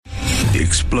the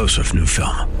explosive new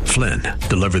film, Flynn,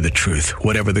 Deliver the Truth,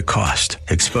 Whatever the Cost,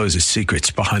 exposes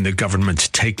secrets behind the government's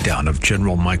takedown of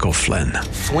General Michael Flynn.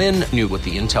 Flynn knew what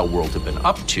the intel world had been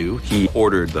up to. He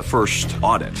ordered the first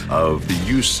audit of the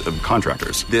use of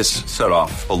contractors. This set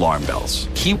off alarm bells.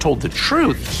 He told the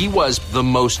truth. He was the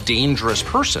most dangerous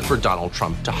person for Donald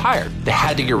Trump to hire. They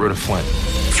had to get rid of Flynn.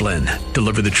 Flynn,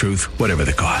 Deliver the Truth, Whatever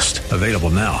the Cost. Available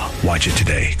now. Watch it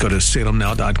today. Go to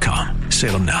salemnow.com.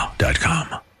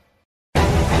 salemnow.com.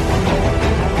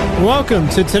 Welcome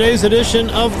to today's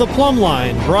edition of the Plumb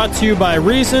Line, brought to you by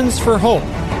Reasons for Hope,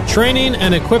 training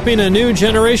and equipping a new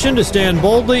generation to stand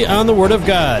boldly on the Word of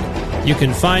God. You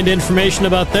can find information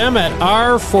about them at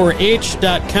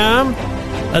r4h.com.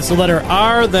 That's the letter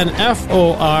R, then F-O-R-H.com.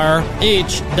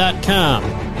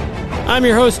 I'm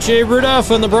your host, Jay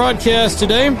Rudolph. On the broadcast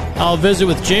today, I'll visit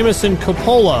with Jameson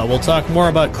Coppola. We'll talk more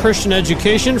about Christian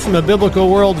education from a biblical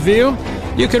worldview.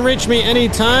 You can reach me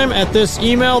anytime at this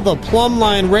email,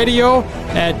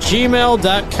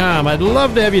 theplumblineradio@gmail.com. I'd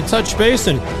love to have you touch base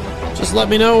and just let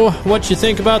me know what you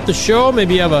think about the show.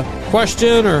 Maybe you have a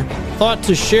question or thought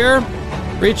to share.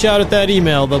 Reach out at that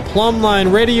email,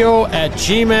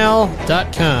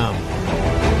 theplumblineradio@gmail.com.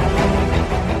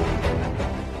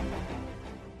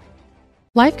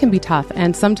 Life can be tough,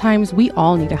 and sometimes we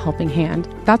all need a helping hand.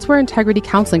 That's where Integrity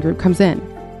Counseling Group comes in.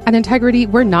 At Integrity,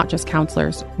 we're not just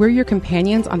counselors. We're your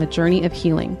companions on the journey of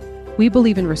healing. We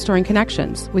believe in restoring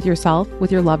connections with yourself,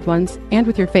 with your loved ones, and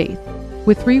with your faith.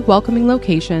 With 3 welcoming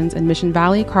locations in Mission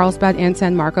Valley, Carlsbad, and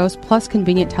San Marcos, plus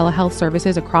convenient telehealth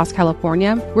services across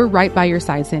California, we're right by your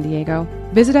side, San Diego.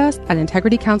 Visit us at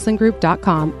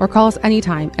integritycounselinggroup.com or call us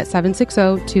anytime at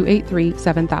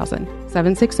 760-283-7000.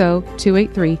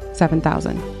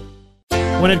 760-283-7000.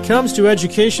 When it comes to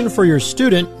education for your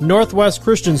student, Northwest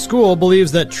Christian School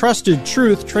believes that trusted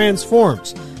truth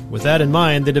transforms. With that in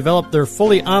mind, they developed their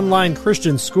fully online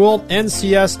Christian school,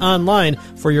 NCS Online,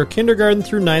 for your kindergarten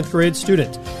through 9th grade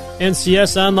student.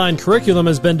 NCS Online curriculum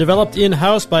has been developed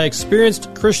in-house by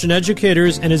experienced Christian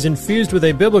educators and is infused with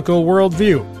a biblical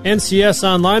worldview. NCS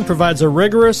Online provides a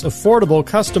rigorous, affordable,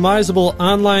 customizable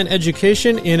online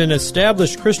education in an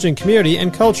established Christian community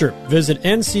and culture. Visit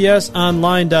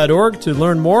ncsonline.org to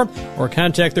learn more or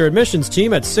contact their admissions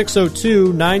team at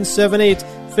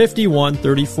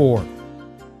 602-978-5134.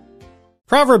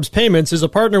 Proverbs Payments is a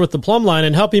partner with the Plumb Line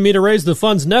in helping me to raise the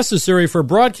funds necessary for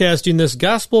broadcasting this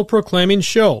gospel-proclaiming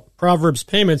show. Proverbs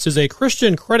Payments is a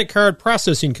Christian credit card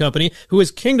processing company who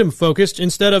is kingdom-focused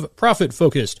instead of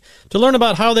profit-focused. To learn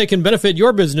about how they can benefit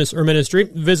your business or ministry,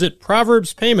 visit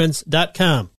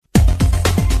proverbspayments.com.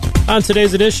 On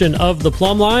today's edition of The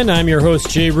Plumb Line, I'm your host,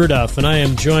 Jay Rudolph, and I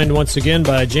am joined once again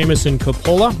by Jameson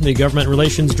Coppola, the Government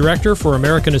Relations Director for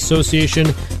American Association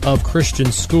of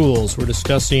Christian Schools. We're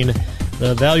discussing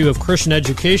the value of Christian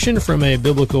education from a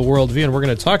biblical worldview, and we're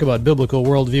going to talk about biblical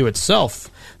worldview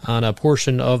itself on a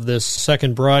portion of this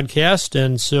second broadcast.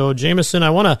 And so, Jameson,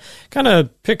 I want to kind of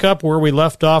pick up where we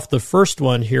left off the first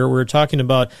one here. We're talking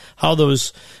about how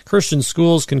those Christian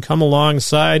schools can come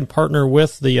alongside, partner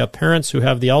with the parents who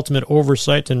have the ultimate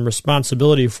oversight and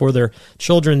responsibility for their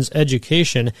children's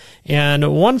education.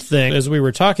 And one thing, as we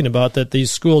were talking about, that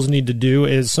these schools need to do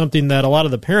is something that a lot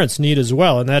of the parents need as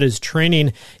well, and that is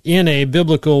training in a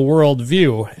biblical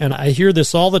worldview. And I hear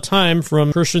this all the time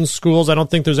from Christian schools. I don't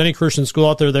think there's any Christian school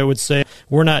out there that would say,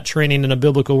 we're not training in a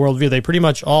biblical worldview. They pretty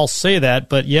much all say that,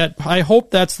 but yet I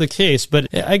hope that's the case.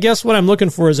 But I guess what I'm looking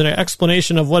for is an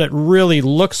explanation of what it really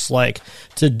looks like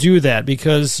to do that,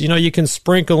 because, you can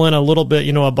sprinkle in a little bit,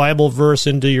 a Bible verse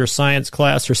into your science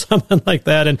class or something like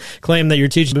that and claim that you're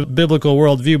teaching a biblical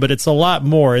worldview, but it's a lot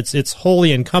more. It's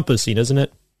wholly encompassing, isn't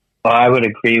it? Well, I would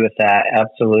agree with that.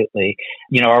 Absolutely.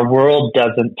 Our world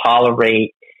doesn't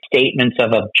tolerate statements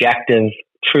of objective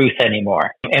truth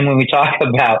anymore. And when we talk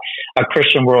about a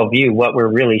Christian worldview, what we're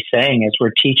really saying is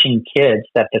we're teaching kids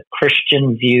that the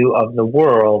Christian view of the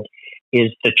world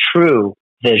is the true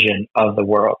vision of the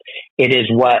world. It is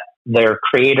what their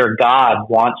creator God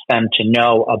wants them to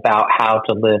know about how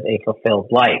to live a fulfilled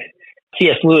life.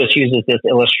 C.S. Lewis uses this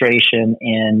illustration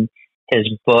in his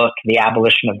book, The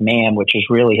Abolition of Man, which is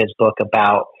really his book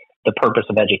about the purpose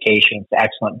of education. It's an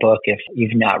excellent book. If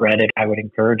you've not read it, I would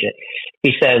encourage it.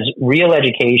 He says, real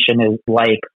education is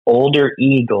like older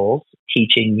eagles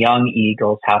teaching young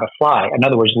eagles how to fly. In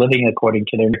other words, living according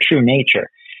to their true nature.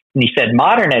 And he said,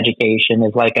 modern education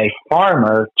is like a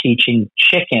farmer teaching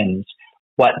chickens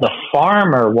what the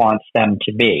farmer wants them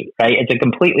to be, right? It's a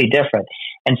completely different.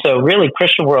 And so really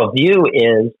Christian worldview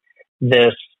is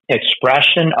this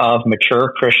expression of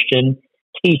mature Christian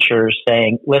teachers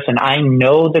saying, listen, I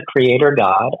know the creator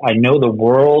God, I know the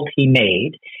world he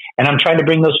made, And I'm trying to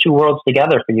bring those two worlds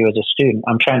together for you as a student.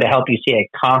 I'm trying to help you see a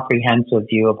comprehensive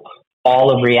view of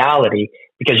all of reality,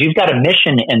 because you've got a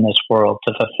mission in this world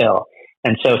to fulfill.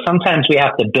 And so sometimes we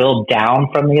have to build down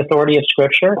from the authority of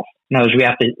Scripture. In other words, we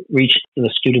have to reach the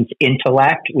student's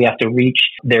intellect. We have to reach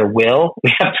their will.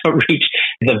 We have to reach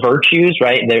the virtues,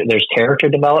 right? There's character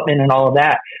development and all of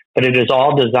that. But it is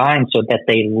all designed so that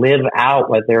they live out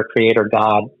what their Creator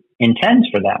God intends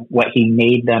for them, what He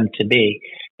made them to be.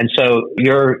 And so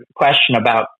your question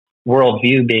about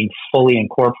worldview being fully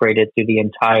incorporated through the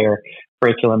entire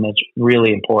curriculum is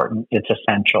really important. It's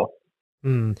essential.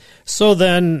 So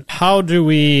then how do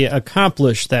we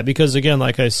accomplish that? Because again,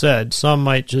 like I said, some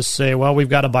might just say, well, we've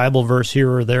got a Bible verse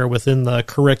here or there within the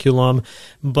curriculum.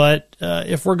 But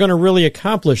if we're going to really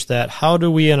accomplish that, how do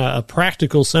we, in a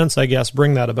practical sense, I guess,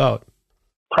 bring that about?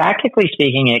 Practically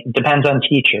speaking, it depends on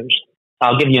teachers.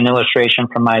 I'll give you an illustration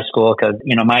from my school because,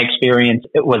 my experience,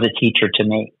 it was a teacher to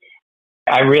me.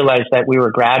 I realized that we were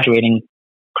graduating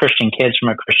Christian kids from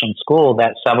a Christian school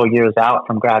that several years out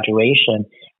from graduation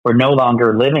were no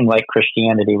longer living like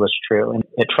Christianity was true. And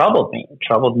it troubled me. It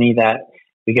troubled me that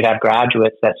we could have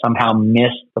graduates that somehow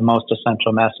missed the most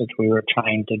essential message we were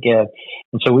trying to give.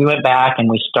 And so we went back and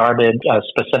we started a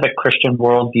specific Christian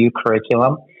worldview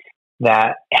curriculum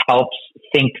that helps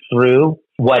think through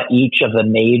what each of the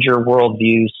major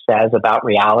worldviews says about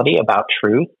reality, about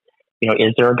truth.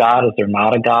 Is there a God? Is there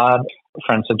not a God?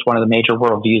 For instance, one of the major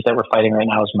worldviews that we're fighting right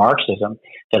now is Marxism.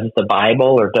 Does the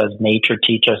Bible or does nature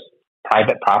teach us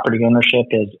private property ownership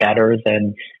is better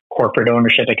than corporate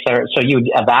ownership, et cetera? So you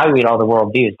evaluate all the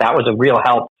worldviews. That was a real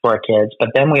help for our kids. But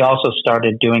then we also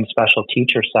started doing special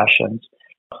teacher sessions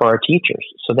for our teachers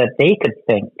so that they could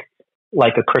think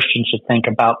like a Christian should think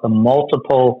about the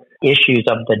multiple issues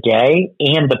of the day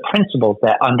and the principles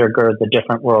that undergird the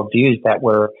different worldviews that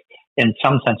we're, in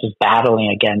some senses, battling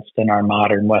against in our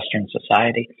modern Western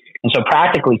society. And so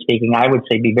practically speaking, I would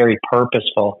say be very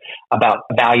purposeful about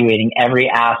evaluating every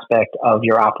aspect of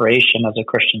your operation as a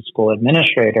Christian school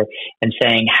administrator and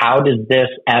saying, how does this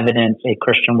evidence a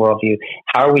Christian worldview?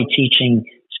 How are we teaching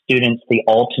students the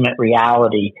ultimate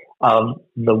reality of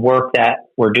the work that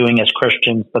we're doing as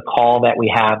Christians, the call that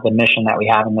we have, the mission that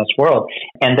we have in this world?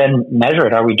 And then measure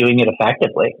it. Are we doing it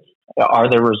effectively? Are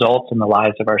there results in the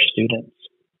lives of our students?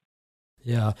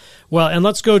 Yeah. Well, and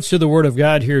let's go to the Word of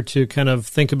God here to kind of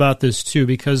think about this too,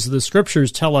 because the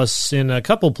Scriptures tell us in a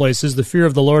couple places the fear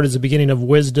of the Lord is the beginning of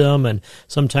wisdom, and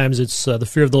sometimes it's the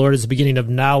fear of the Lord is the beginning of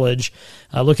knowledge.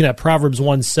 Looking at Proverbs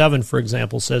 1:7, for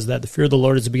example, says that the fear of the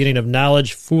Lord is the beginning of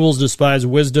knowledge. Fools despise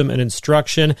wisdom and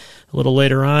instruction. A little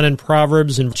later on in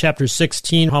Proverbs, in chapter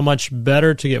 16, how much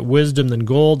better to get wisdom than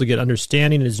gold, to get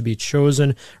understanding is to be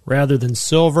chosen rather than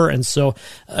silver. And so,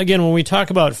 again, when we talk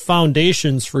about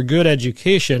foundations for good education,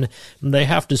 they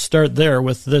have to start there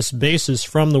with this basis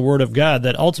from the Word of God,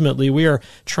 that ultimately we are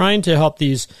trying to help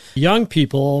these young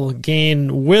people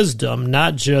gain wisdom,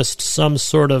 not just some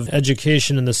sort of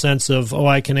education in the sense of, oh,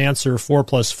 I can answer 4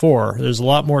 + 4. There's a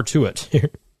lot more to it.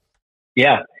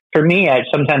 Yeah. For me,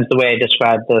 sometimes the way I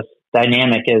describe this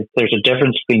dynamic is there's a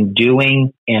difference between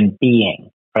doing and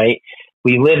being, right?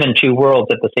 We live in two worlds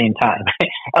at the same time.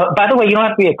 By the way, you don't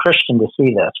have to be a Christian to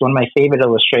see this. One of my favorite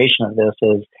illustrations of this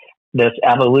is this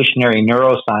evolutionary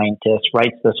neuroscientist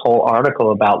writes this whole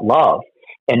article about love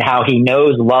and how he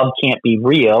knows love can't be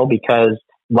real because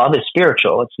love is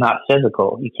spiritual. It's not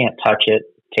physical. You can't touch it,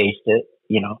 taste it,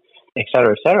 et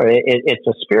cetera, et cetera. It's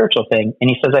a spiritual thing. And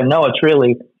he says, I know it's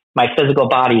really my physical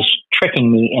body's tricking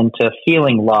me into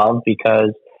feeling love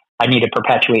because I need to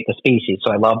perpetuate the species.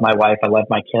 So I love my wife. I love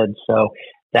my kids so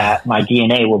that my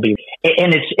DNA will be.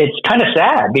 And it's kind of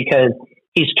sad because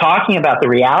he's talking about the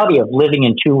reality of living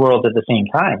in two worlds at the same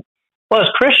time. Well, as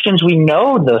Christians, we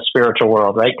know the spiritual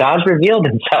world, right? God's revealed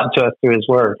himself to us through his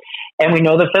word. And we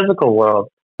know the physical world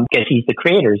because he's the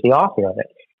creator, he's the author of it.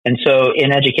 And so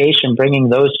in education, bringing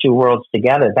those two worlds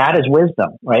together, that is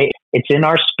wisdom, right? It's in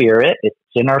our spirit, it's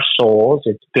in our souls,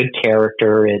 it's good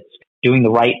character, it's doing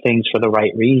the right things for the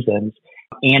right reasons.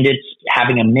 And it's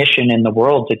having a mission in the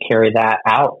world to carry that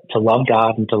out, to love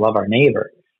God and to love our neighbor.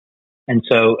 And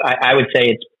so I would say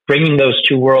it's bringing those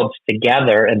two worlds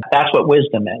together, and that's what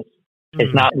wisdom is.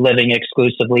 It's not living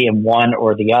exclusively in one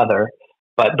or the other,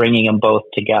 but bringing them both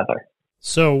together.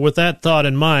 So with that thought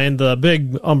in mind, the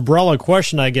big umbrella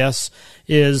question, I guess,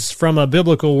 is from a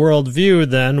biblical worldview,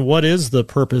 then, what is the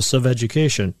purpose of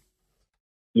education?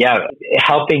 Yeah,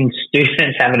 helping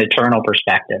students have an eternal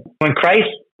perspective. When Christ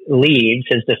leads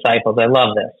his disciples, I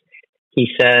love this. He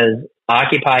says,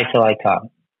 occupy till I come.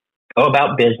 Go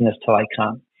about business till I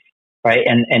come, right?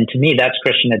 And to me, that's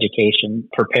Christian education,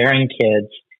 preparing kids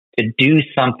to do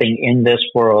something in this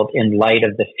world in light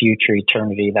of the future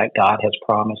eternity that God has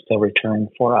promised to return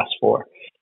for us for.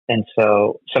 And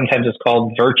so sometimes it's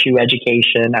called virtue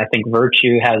education. I think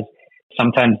virtue has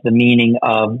sometimes the meaning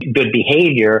of good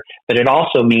behavior, but it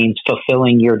also means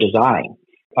fulfilling your design.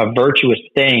 A virtuous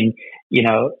thing,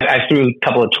 I threw a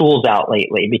couple of tools out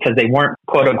lately because they weren't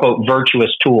quote unquote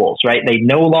virtuous tools, right? They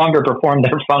no longer perform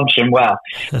their function well,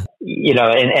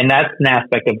 and that's an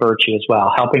aspect of virtue as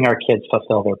well, helping our kids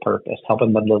fulfill their purpose,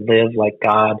 helping them to live like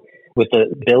God with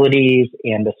the abilities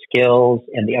and the skills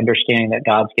and the understanding that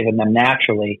God's given them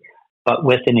naturally, but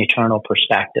with an eternal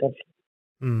perspective.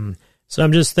 So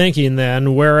I'm just thinking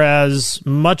then, whereas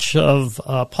much of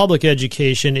public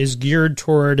education is geared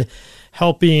toward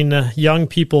helping young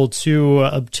people to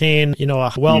obtain,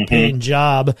 a well-paying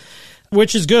job,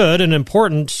 which is good and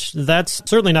important, that's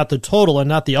certainly not the total and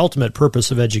not the ultimate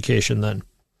purpose of education then.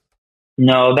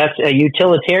 No, that's a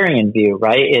utilitarian view,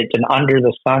 right? It's an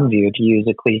under-the-sun view, to use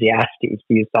Ecclesiastes, to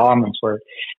use Solomon's word.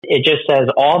 It just says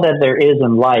all that there is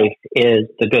in life is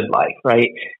the good life, right?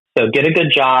 So get a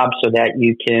good job so that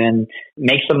you can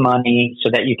make some money, so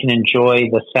that you can enjoy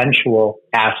the sensual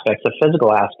aspects, the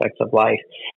physical aspects of life.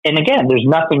 And again, there's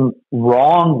nothing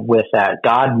wrong with that.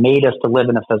 God made us to live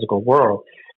in a physical world,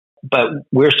 but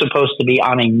we're supposed to be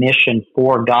on a mission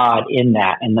for God in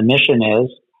that. And the mission is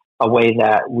a way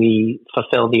that we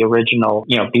fulfill the original,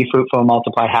 be fruitful,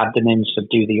 multiply, have dominion,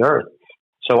 subdue the earth.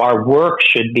 So our work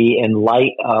should be in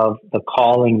light of the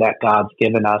calling that God's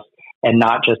given us, and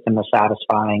not just in the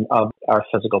satisfying of our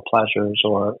physical pleasures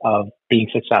or of being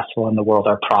successful in the world,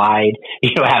 our pride,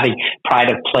 having pride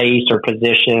of place or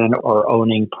position or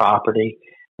owning property.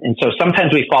 And so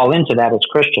sometimes we fall into that as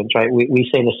Christians, right? We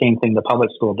say the same thing the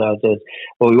public school does is,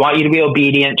 well, we want you to be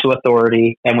obedient to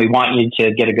authority and we want you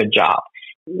to get a good job.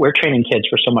 We're training kids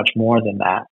for so much more than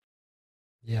that.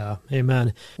 Yeah,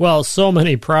 amen. Well, so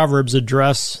many Proverbs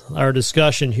address our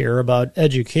discussion here about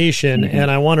education,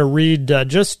 and I want to read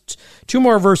just two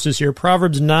more verses here,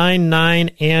 Proverbs 9,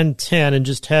 9, and 10, and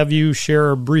just have you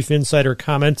share a brief insight or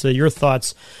comment, your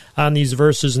thoughts on these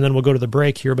verses, and then we'll go to the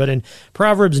break here. But in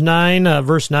Proverbs 9,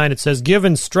 verse 9, it says, "Give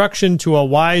instruction to a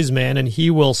wise man, and he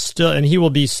will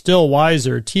be still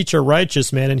wiser. Teach a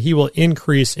righteous man, and he will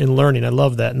increase in learning." I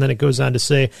love that. And then it goes on to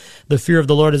say, "The fear of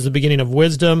the Lord is the beginning of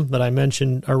wisdom," that I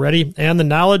mentioned already, "and the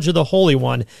knowledge of the Holy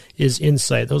One is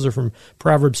insight." Those are from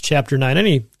Proverbs chapter 9.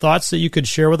 Any thoughts that you could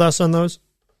share with us on those?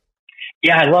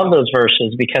 Yeah, I love those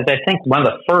verses because I think one of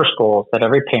the first goals that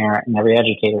every parent and every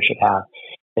educator should have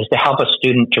is to help a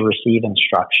student to receive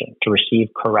instruction, to receive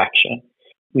correction.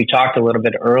 We talked a little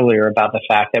bit earlier about the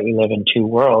fact that we live in two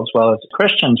worlds. Well, as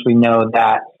Christians, we know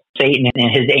that Satan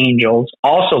and his angels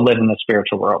also live in the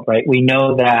spiritual world, right? We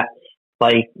know that,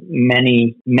 like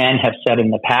many men have said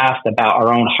in the past about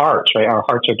our own hearts, right? Our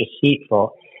hearts are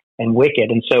deceitful and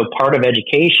wicked. And so part of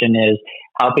education is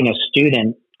helping a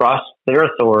student trust their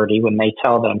authority when they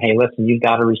tell them, hey, listen, you've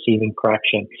got to receive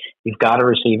correction. You've got to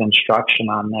receive instruction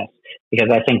on this. Because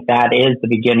I think that is the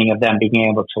beginning of them being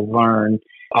able to learn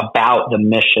about the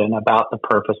mission, about the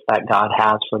purpose that God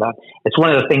has for them. It's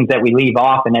one of the things that we leave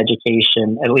off in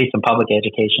education, at least in public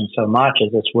education so much,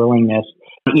 is this willingness,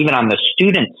 even on the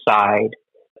student side,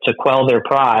 to quell their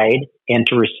pride and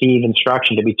to receive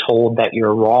instruction, to be told that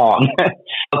you're wrong.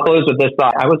 I'll close with this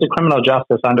thought. I was a criminal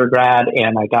justice undergrad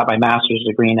and I got my master's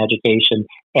degree in education.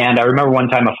 And I remember one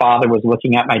time a father was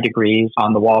looking at my degrees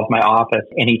on the wall of my office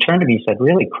and he turned to me and said,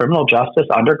 "Really, criminal justice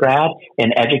undergrad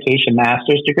and education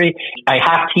master's degree?" I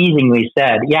half teasingly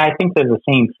said, "Yeah, I think they're the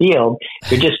same field.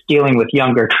 You're just dealing with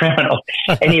younger criminals."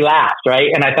 And he laughed,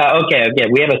 right? And I thought, okay,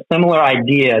 we have a similar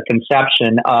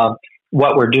conception of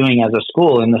what we're doing as a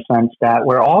school, in the sense that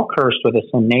we're all cursed with a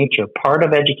sin nature. Part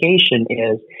of education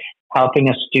is helping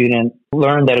a student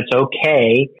learn that it's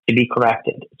okay to be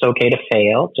corrected. It's okay to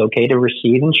fail. It's okay to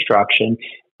receive instruction,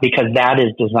 because that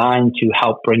is designed to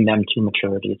help bring them to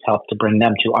maturity. It's helped to bring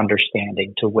them to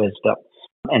understanding, to wisdom.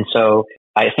 And so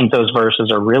I think those verses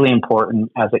are really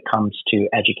important as it comes to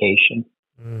education.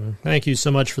 Thank you so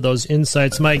much for those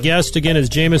insights. My guest, again, is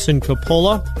Jameson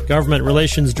Coppola, Government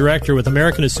Relations Director with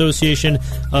American Association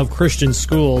of Christian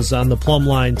Schools, on the Plumb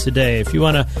Line today. If you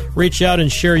want to reach out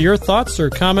and share your thoughts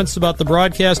or comments about the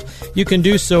broadcast, you can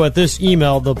do so at this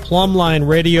email,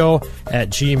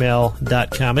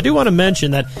 theplumblineradio@gmail.com. I do want to mention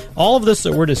that all of this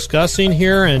that we're discussing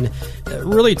here, and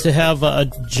really to have a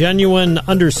genuine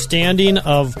understanding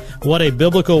of what a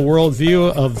biblical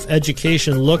worldview of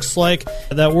education looks like,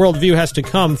 that worldview has to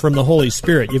come from the Holy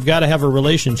Spirit. You've got to have a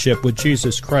relationship with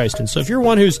Jesus Christ. And so if you're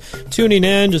one who's tuning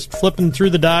in, just flipping through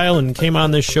the dial and came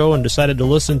on this show and decided to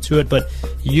listen to it, but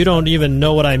you don't even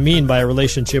know what I mean by a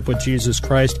relationship with Jesus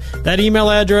Christ, that email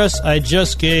address I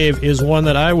just gave is one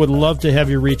that I would love to have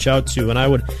you reach out to, and I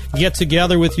would get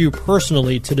together with you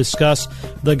personally to discuss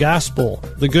the gospel,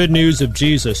 the good news of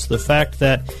Jesus, the fact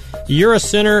that you're a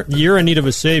sinner, you're in need of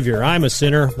a Savior. I'm a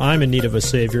sinner, I'm in need of a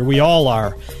Savior. We all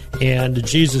are. And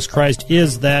Jesus Christ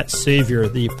is that Savior,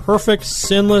 the perfect,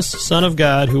 sinless Son of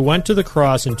God who went to the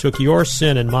cross and took your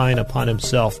sin and mine upon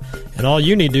himself. And all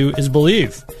you need to do is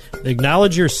believe.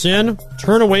 Acknowledge your sin,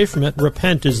 turn away from it,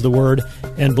 repent is the word,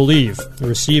 and believe.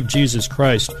 Receive Jesus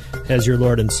Christ as your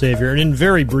Lord and Savior. And in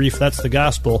very brief, that's the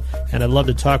gospel, and I'd love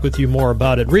to talk with you more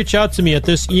about it. Reach out to me at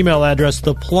this email address,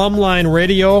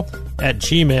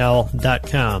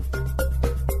 theplumblineradio@gmail.com.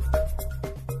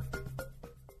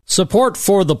 Support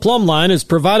for the Plumb Line is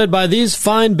provided by these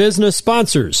fine business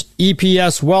sponsors.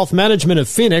 EPS Wealth Management of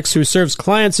Phoenix, who serves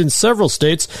clients in several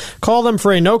states. Call them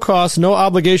for a no-cost,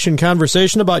 no-obligation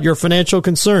conversation about your financial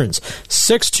concerns.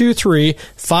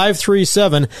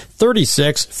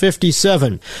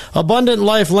 623-537-3657. Abundant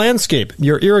Life Landscape,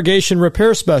 your irrigation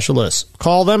repair specialists.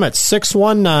 Call them at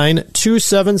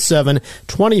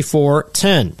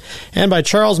 619-277-2410. And by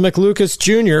Charles McLucas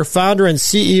Jr., founder and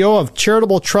CEO of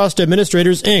Charitable Trust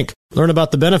Administrators, Inc. Learn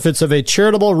about the benefits of a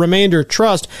charitable remainder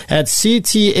trust at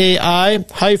ctai-ca.com.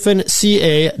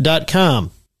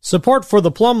 Support for the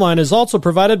Plumb Line is also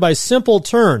provided by Simple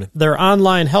Turn. Their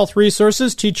online health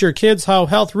resources teach your kids how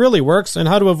health really works and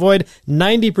how to avoid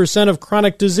 90% of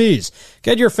chronic disease.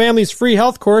 Get your family's free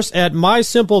health course at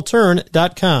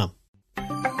mysimpleturn.com.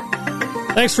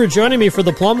 Thanks for joining me for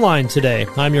the Plumb Line today.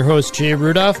 I'm your host, Jay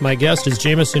Rudolph. My guest is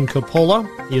Jameson Coppola.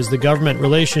 He is the Government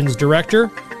Relations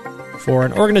Director for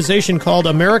an organization called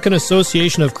American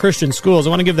Association of Christian Schools. I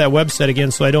want to give that website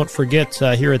again so I don't forget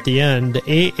here at the end,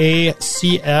 AACS.org.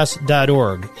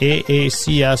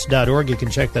 AACS.org. You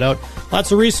can check that out.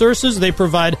 Lots of resources. They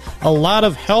provide a lot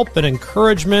of help and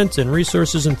encouragement and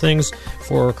resources and things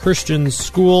for Christian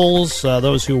schools,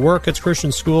 those who work at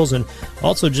Christian schools, and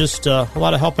also just a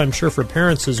lot of help, I'm sure, for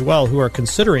parents as well who are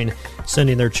considering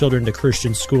sending their children to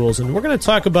Christian schools. And we're going to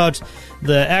talk about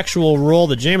the actual role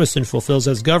that Jameson fulfills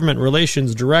as Government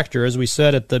Relations Director, as we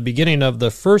said at the beginning of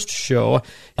the first show.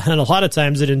 And a lot of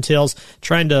times it entails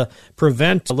trying to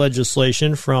prevent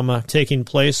legislation from taking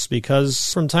place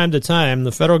because from time to time,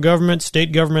 the federal government,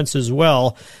 state governments as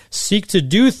well, seek to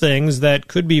do things that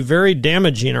could be very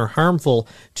damaging or harmful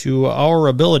to our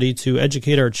ability to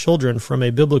educate our children from a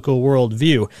biblical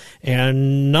worldview.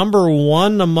 And number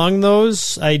one among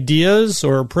those ideas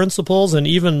or principles and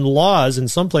even laws, in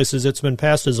some places it's been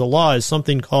passed as a law, is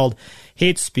something called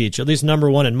hate speech, at least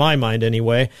number one in my mind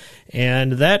anyway.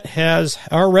 And that has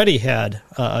already had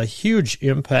a huge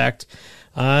impact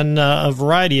on a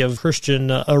variety of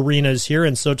Christian arenas here.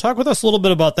 And so talk with us a little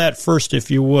bit about that first, if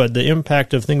you would, the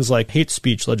impact of things like hate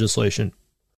speech legislation.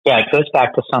 Yeah, it goes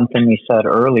back to something we said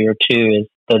earlier, too, is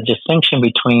the distinction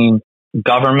between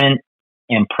government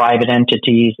and private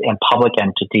entities and public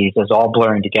entities is all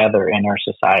blurring together in our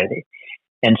society.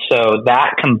 And so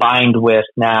that combined with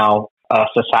now a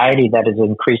society that is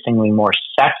increasingly more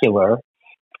secular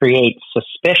creates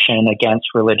suspicion against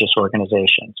religious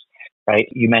organizations, right?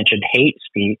 You mentioned hate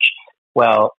speech.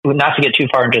 Well, not to get too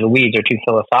far into the weeds or too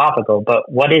philosophical,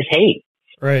 but what is hate?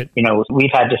 Right. You know,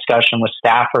 we've had discussion with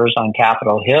staffers on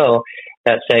Capitol Hill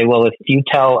that say, well, if you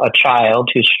tell a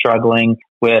child who's struggling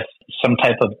with some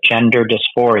type of gender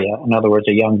dysphoria, in other words,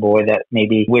 a young boy that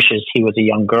maybe wishes he was a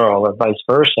young girl or vice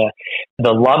versa,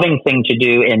 the loving thing to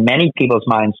do in many people's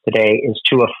minds today is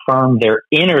to affirm their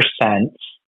inner sense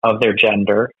of their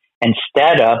gender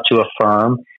instead of to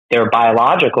affirm their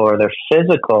biological or their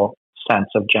physical sense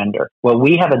of gender. Well,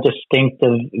 we have a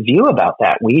distinctive view about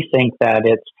that. We think that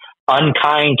it's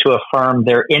unkind to affirm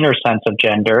their inner sense of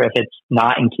gender if it's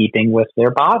not in keeping with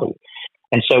their body.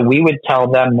 And so we would tell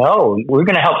them, no, we're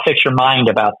going to help fix your mind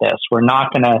about this. We're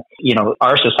not going to,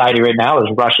 our society right now is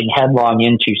rushing headlong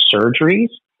into surgeries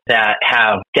that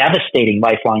have devastating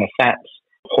lifelong effects.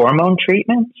 Hormone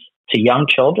treatments to young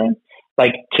children,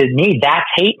 like, to me, that's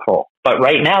hateful. But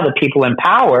right now, the people in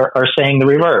power are saying the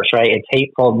reverse, right? It's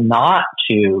hateful not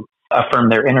to affirm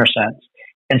their inner sense.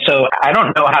 And so I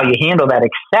don't know how you handle that,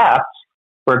 except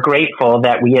we're grateful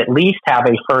that we at least have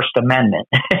a First Amendment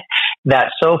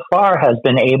that so far has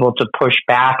been able to push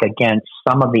back against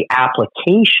some of the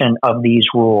application of these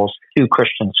rules to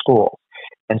Christian schools.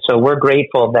 And so we're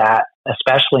grateful that,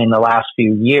 especially in the last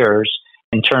few years,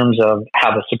 in terms of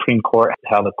how the Supreme Court,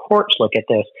 how the courts look at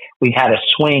this, we've had a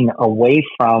swing away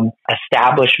from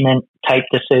establishment type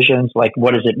decisions, like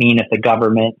what does it mean if the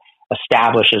government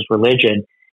establishes religion?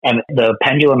 And the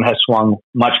pendulum has swung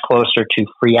much closer to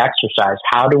free exercise.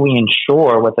 How do we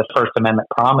ensure what the First Amendment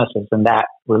promises, and that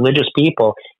religious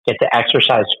people get to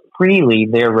exercise freely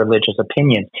their religious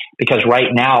opinions? Because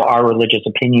right now our religious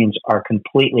opinions are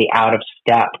completely out of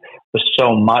step with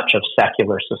so much of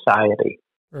secular society.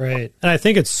 Right. And I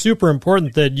think it's super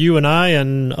important that you and I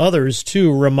and others,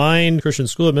 too, remind Christian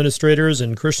school administrators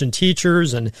and Christian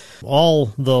teachers and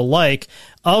all the like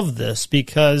of this,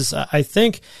 because I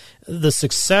think the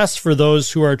success for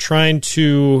those who are trying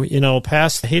to,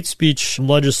 pass hate speech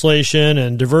legislation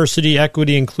and diversity,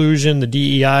 equity, inclusion, the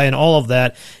DEI, and all of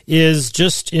that is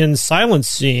just in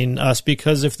silencing us,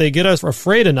 because if they get us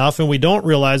afraid enough and we don't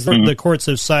realize that the courts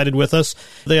have sided with us,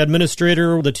 the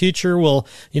administrator, the teacher will,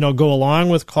 go along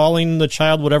with calling the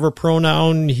child whatever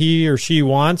pronoun he or she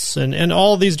wants, and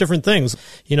all of these different things.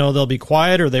 They'll be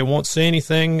quiet or they won't say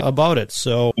anything about it.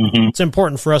 So it's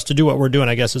important for us to do what we're doing,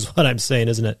 I guess is what I'm saying,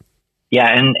 isn't it? Yeah,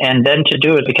 and then to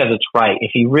do it because it's right.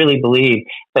 If you really believe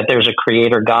that there's a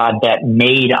creator God that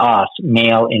made us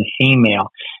male and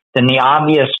female, then the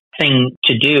obvious thing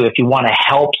to do if you want to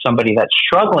help somebody that's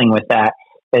struggling with that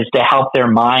is to help their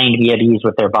mind be at ease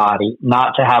with their body,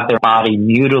 not to have their body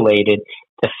mutilated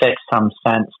to fit some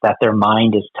sense that their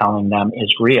mind is telling them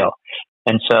is real.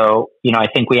 And so, I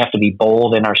think we have to be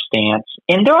bold in our stance.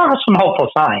 And there are some hopeful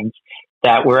signs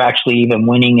that we're actually even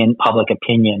winning in public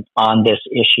opinion on this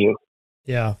issue.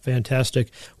 Yeah,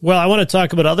 fantastic. Well, I want to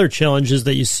talk about other challenges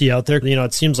that you see out there.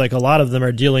 It seems like a lot of them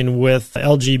are dealing with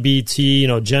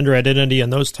LGBT, gender identity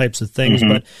and those types of things,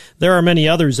 but there are many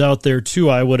others out there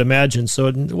too, I would imagine.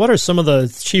 So what are some of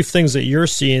the chief things that you're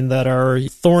seeing that are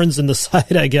thorns in the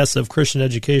side, I guess, of Christian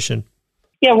education?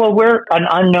 Yeah, well, we're an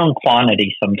unknown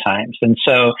quantity sometimes. And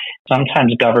so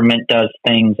sometimes government does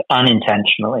things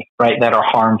unintentionally, right, that are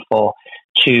harmful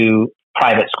to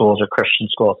private schools or Christian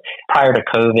schools. Prior to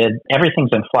COVID, everything's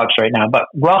in flux right now, but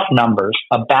rough numbers,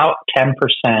 about 10%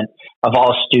 of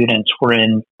all students were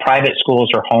in private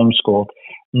schools or homeschooled.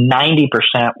 90%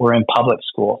 were in public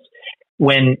schools.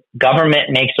 When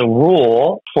government makes a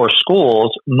rule for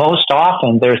schools, most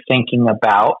often they're thinking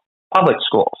about public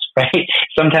schools, right?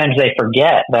 Sometimes they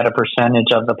forget that a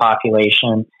percentage of the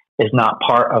population is not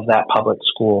part of that public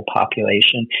school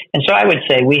population. And so I would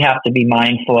say we have to be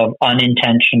mindful of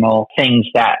unintentional things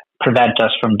that prevent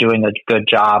us from doing a good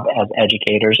job as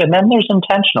educators. And then there's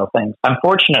intentional things.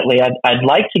 Unfortunately, I'd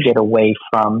like to get away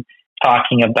from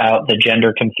talking about the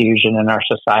gender confusion in our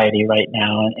society right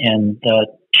now and the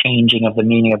changing of the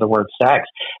meaning of the word sex.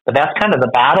 But that's kind of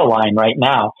the battle line right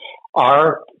now.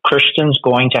 Are Christians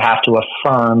going to have to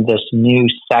affirm this new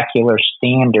secular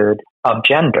standard of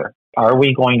gender? Are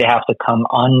we going to have to come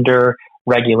under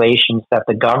regulations that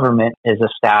the government is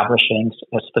establishing,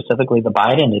 specifically the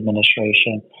Biden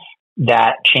administration,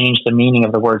 that change the meaning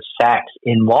of the word sex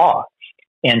in law?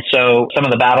 And so some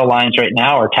of the battle lines right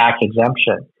now are tax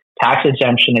exemption. Tax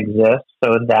exemption exists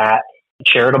so that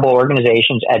charitable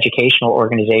organizations, educational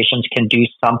organizations can do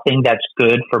something that's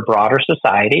good for broader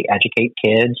society, educate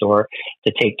kids or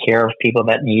to take care of people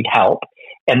that need help.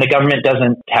 And the government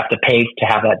doesn't have to pay to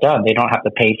have that done. They don't have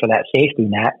to pay for that safety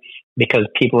net because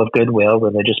people of goodwill,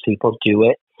 religious people, do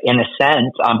it in a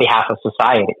sense on behalf of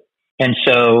society. And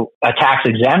so a tax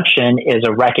exemption is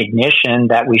a recognition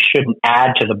that we shouldn't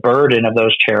add to the burden of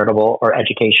those charitable or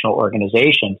educational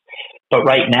organizations. But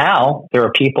right now, there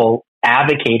are people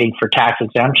advocating for tax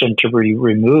exemption to be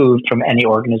removed from any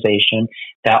organization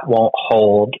that won't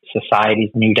hold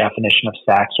society's new definition of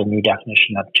sex or new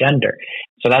definition of gender.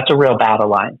 So that's a real battle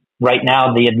line. Right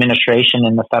now, the administration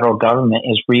and the federal government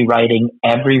is rewriting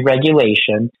every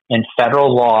regulation in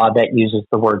federal law that uses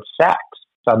the word sex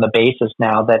on the basis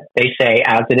now that they say,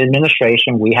 as an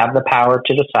administration, we have the power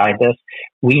to decide this.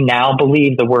 We now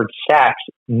believe the word sex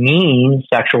means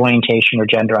sexual orientation or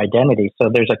gender identity.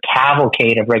 So there's a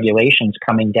cavalcade of regulations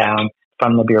coming down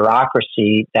from the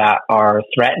bureaucracy that are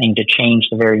threatening to change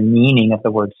the very meaning of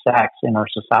the word sex in our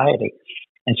society.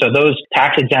 And so those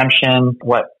tax exemption,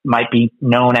 what might be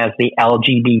known as the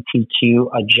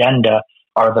LGBTQ agenda,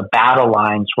 are the battle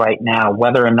lines right now,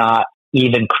 whether or not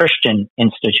even Christian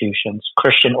institutions,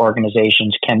 Christian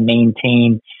organizations can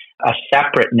maintain a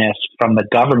separateness from the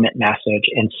government message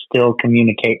and still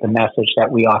communicate the message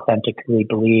that we authentically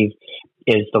believe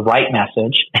is the right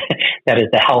message, that is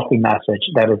the healthy message,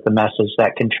 that is the message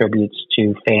that contributes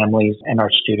to families and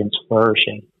our students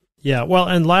flourishing. Yeah, well,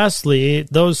 and lastly,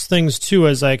 those things, too,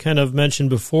 as I kind of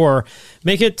mentioned before,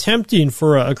 make it tempting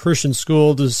for a Christian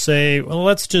school to say, well,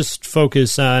 let's just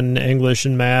focus on English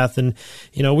and math, and,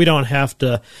 we don't have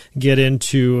to get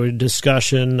into a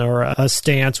discussion or a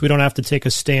stance. We don't have to take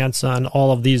a stance on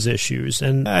all of these issues,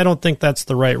 and I don't think that's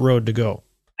the right road to go.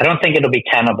 I don't think it'll be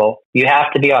tenable. You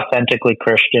have to be authentically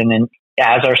Christian, and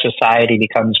as our society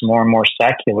becomes more and more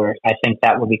secular, I think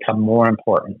that will become more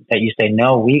important, that you say,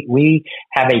 no, we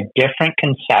have a different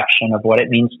conception of what it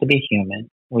means to be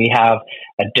human. We have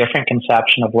a different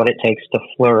conception of what it takes to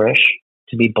flourish,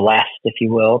 to be blessed, if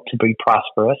you will, to be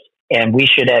prosperous. And we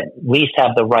should at least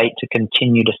have the right to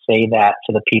continue to say that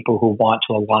to the people who want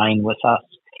to align with us.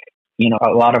 A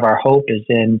lot of our hope is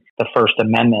in the First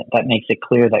Amendment that makes it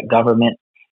clear that government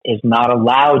is not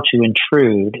allowed to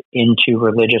intrude into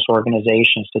religious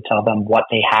organizations to tell them what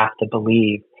they have to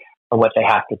believe or what they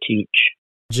have to teach.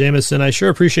 Jameson, I sure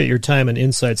appreciate your time and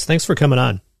insights. Thanks for coming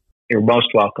on. You're most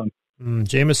welcome.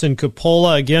 Jameson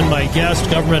Coppola, again, my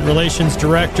guest, Government Relations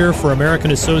Director for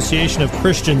American Association of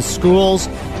Christian Schools,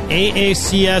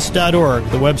 AACS.org,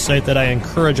 the website that I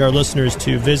encourage our listeners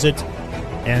to visit.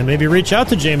 And maybe reach out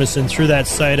to Jameson through that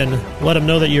site and let him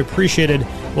know that you appreciated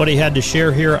what he had to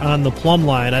share here on the Plumb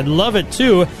Line. I'd love it,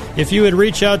 too, if you would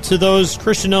reach out to those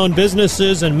Christian-owned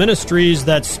businesses and ministries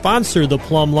that sponsor the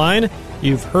Plumb Line.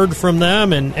 You've heard from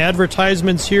them in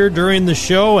advertisements here during the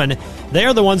show, and they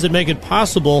are the ones that make it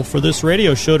possible for this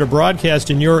radio show to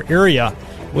broadcast in your area.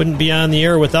 Wouldn't be on the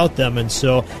air without them, and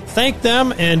so thank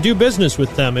them and do business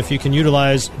with them if you can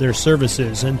utilize their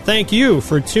services. And thank you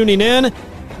for tuning in.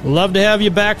 Love to have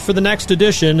you back for the next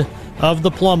edition of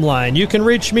The Plumb Line. You can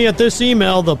reach me at this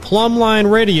email,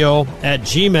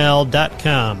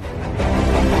 theplumblineradio@gmail.com.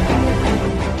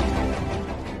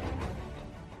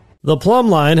 The Plumb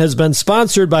Line has been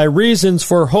sponsored by Reasons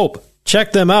for Hope.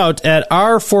 Check them out at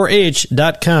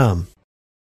r4h.com.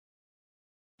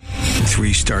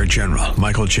 3-star General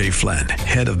Michael J. Flynn,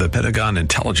 head of the Pentagon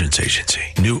Intelligence Agency,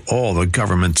 knew all the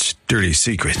government's dirty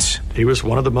secrets. He was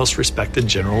one of the most respected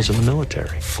generals in the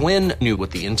military. Flynn knew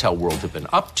what the intel world had been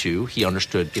up to. He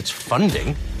understood its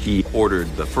funding. He ordered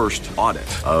the first audit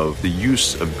of the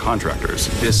use of contractors.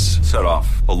 This set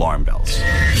off alarm bells.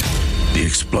 The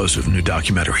explosive new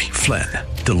documentary, Flynn,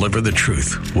 Deliver the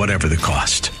Truth, Whatever the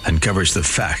Cost, uncovers the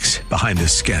facts behind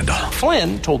this scandal.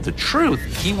 Flynn told the truth.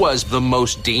 He was the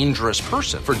most dangerous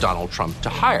person for Donald Trump to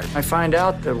hire. I find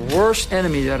out the worst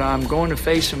enemy that I'm going to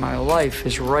face in my life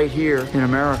is right here in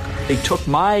America. They took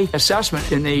my assessment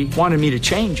and they wanted me to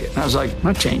change it. And I was like, I'm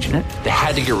not changing it. They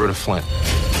had to get rid of Flynn.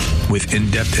 With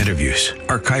in-depth interviews,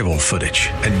 archival footage,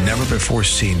 and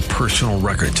never-before-seen personal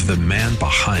records of the man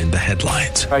behind the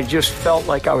headlines. I just felt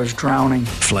like I was drowning.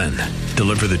 Flynn,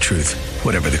 Deliver the Truth,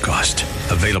 Whatever the Cost.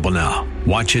 Available now.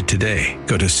 Watch it today.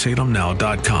 Go to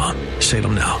salemnow.com.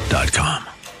 salemnow.com.